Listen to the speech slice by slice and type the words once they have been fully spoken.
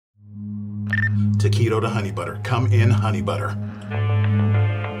keto to honey butter. Come in, honey butter.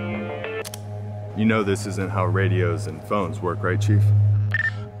 You know this isn't how radios and phones work, right, Chief?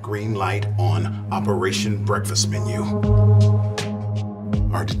 Green light on Operation Breakfast Menu.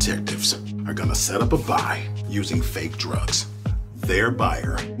 Our detectives are gonna set up a buy using fake drugs. Their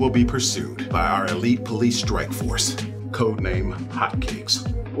buyer will be pursued by our elite police strike force, codename Hotcakes.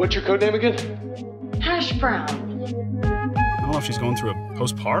 What's your code name again? Hash brown. I don't know if she's going through a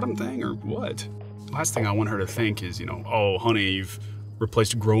postpartum thing or what. The last thing I want her to think is, oh, honey, you've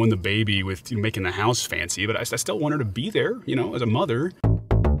replaced growing the baby with making the house fancy, but I still want her to be there, as a mother.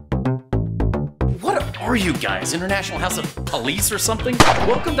 What are you guys, International House of Police or something?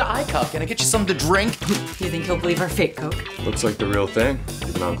 Welcome to ICOP. Can I get you something to drink? You think he'll believe our fake Coke? Looks like the real thing.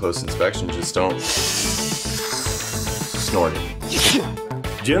 Even on close inspection, just don't snort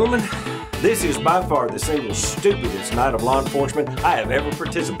it. Gentlemen, this is by far the single stupidest night of law enforcement I have ever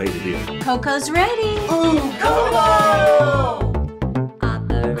participated in. Coco's ready. Ooh, Coco!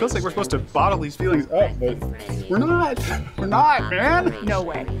 It feels like we're supposed to bottle these feelings up, but we're not. We're not, man. No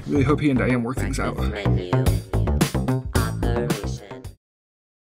way. Really hope he and Diane work things out.